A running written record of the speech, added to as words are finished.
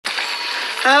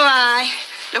Oh, aye.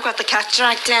 Look what the cat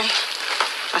dragged in.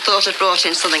 I thought it brought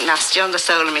in something nasty on the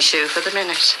sole of my shoe for the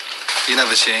minute. You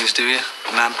never change, do you,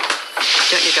 Nan?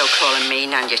 Don't you go calling me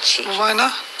Nan, you cheek. Well, why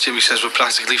not? Jimmy says we're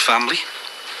practically family.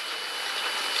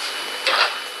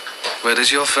 Where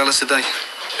is your fella today?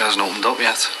 He hasn't opened up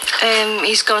yet.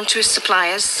 He's gone to his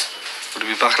suppliers. Will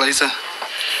he be back later?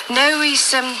 No,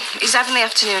 he's having the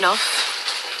afternoon off.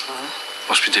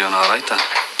 Must be doing all right then.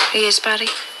 He is, Barry.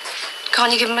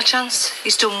 Can't you give him a chance?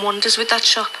 He's done wonders with that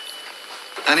shop.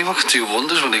 Anyone can do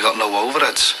wonders when they got no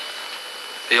overheads.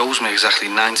 He owes me exactly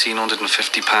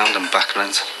 £1,950 in back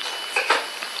rent.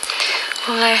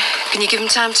 Well, can you give him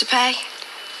time to pay?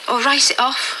 Or write it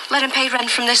off? Let him pay rent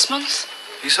from this month?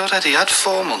 He's already had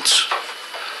 4 months.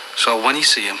 So when you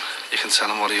see him, you can tell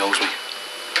him what he owes me.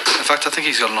 In fact, I think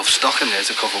he's got enough stock in there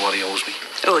to cover what he owes me.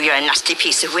 Oh, you're a nasty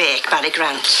piece of work, Barry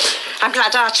Grant. I'm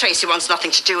glad our Tracy wants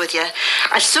nothing to do with you.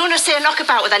 I'd sooner see a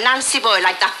knockabout with a Nancy boy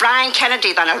like that Brian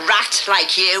Kennedy than a rat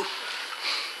like you.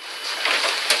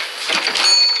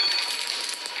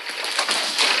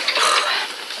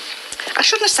 I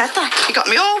shouldn't have said that. You got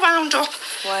me all wound up.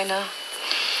 Why not?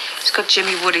 He's got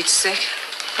Jimmy worried sick.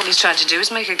 All he's trying to do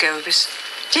is make a go of it.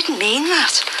 Didn't mean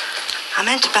that. I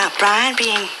meant about Brian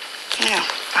being,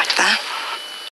 like that.